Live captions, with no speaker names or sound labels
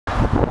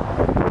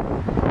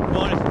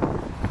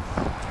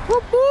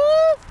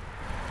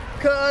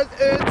Cause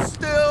it's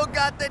still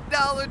got the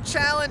dollar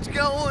challenge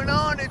going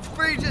on. It's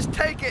free, just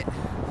take it.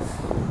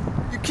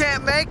 You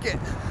can't make it.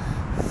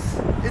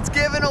 It's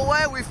given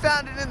away. We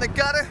found it in the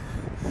gutter.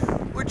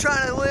 We're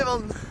trying to live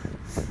on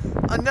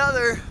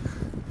another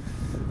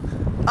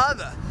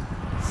other.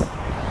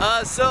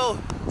 So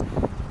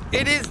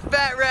it is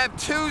Fat Rap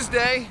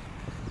Tuesday.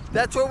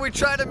 That's where we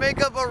try to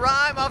make up a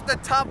rhyme off the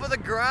top of the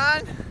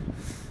grind.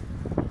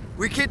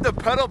 We keep the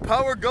pedal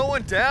power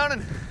going down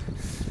and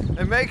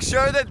make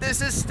sure that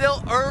this is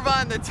still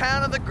Irvine, the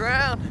town of the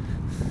ground.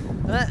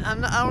 I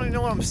don't even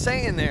know what I'm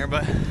saying there,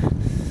 but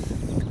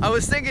I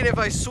was thinking if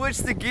I switch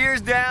the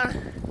gears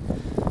down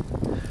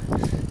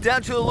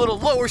to a little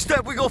lower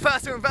step, we go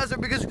faster and faster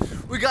because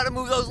we gotta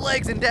move those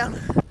legs and down.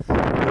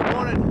 Good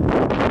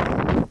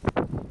morning.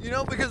 You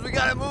know, because we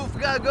gotta move,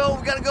 we gotta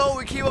go.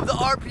 We keep up the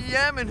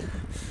RPM and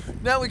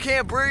now we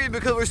can't breathe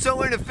because we're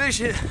so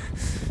inefficient.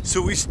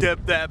 So we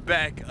step that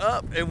back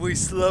up and we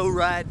slow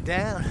right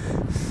down.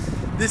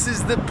 This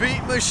is the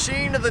beat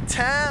machine of the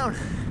town.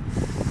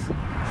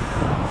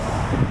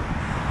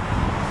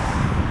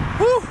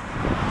 Woo!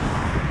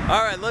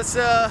 All right, let's,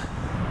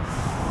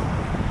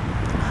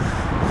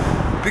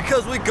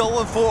 because we're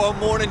going for a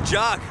morning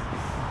jog.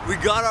 We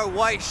got our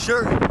white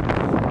shirt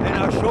and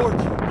our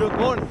shorts. Good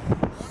morning.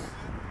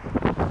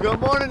 Good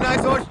morning,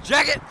 nice orange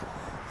jacket.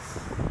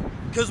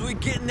 Because we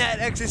getting that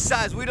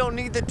exercise. We don't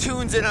need the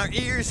tunes in our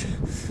ears.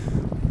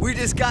 We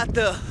just got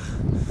the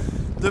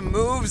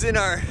moves in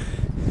our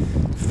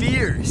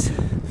fears.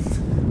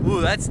 Ooh,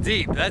 that's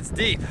deep, that's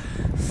deep.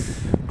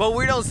 But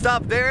we don't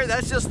stop there,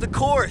 that's just the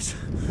chorus.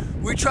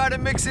 We try to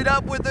mix it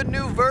up with a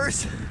new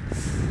verse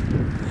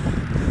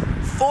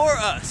for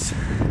us.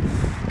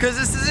 Because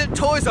this isn't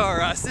Toys R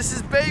Us, this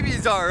is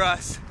Babies R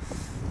Us.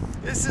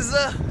 This is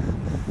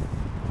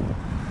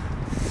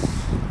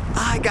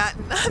I got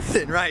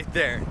nothing right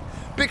there.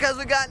 Because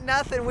we got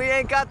nothing, we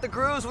ain't got the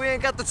grooves, we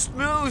ain't got the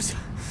smooths.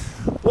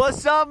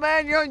 What's up,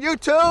 man? You're on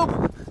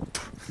YouTube?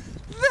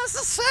 This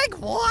is Sig,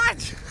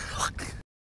 what?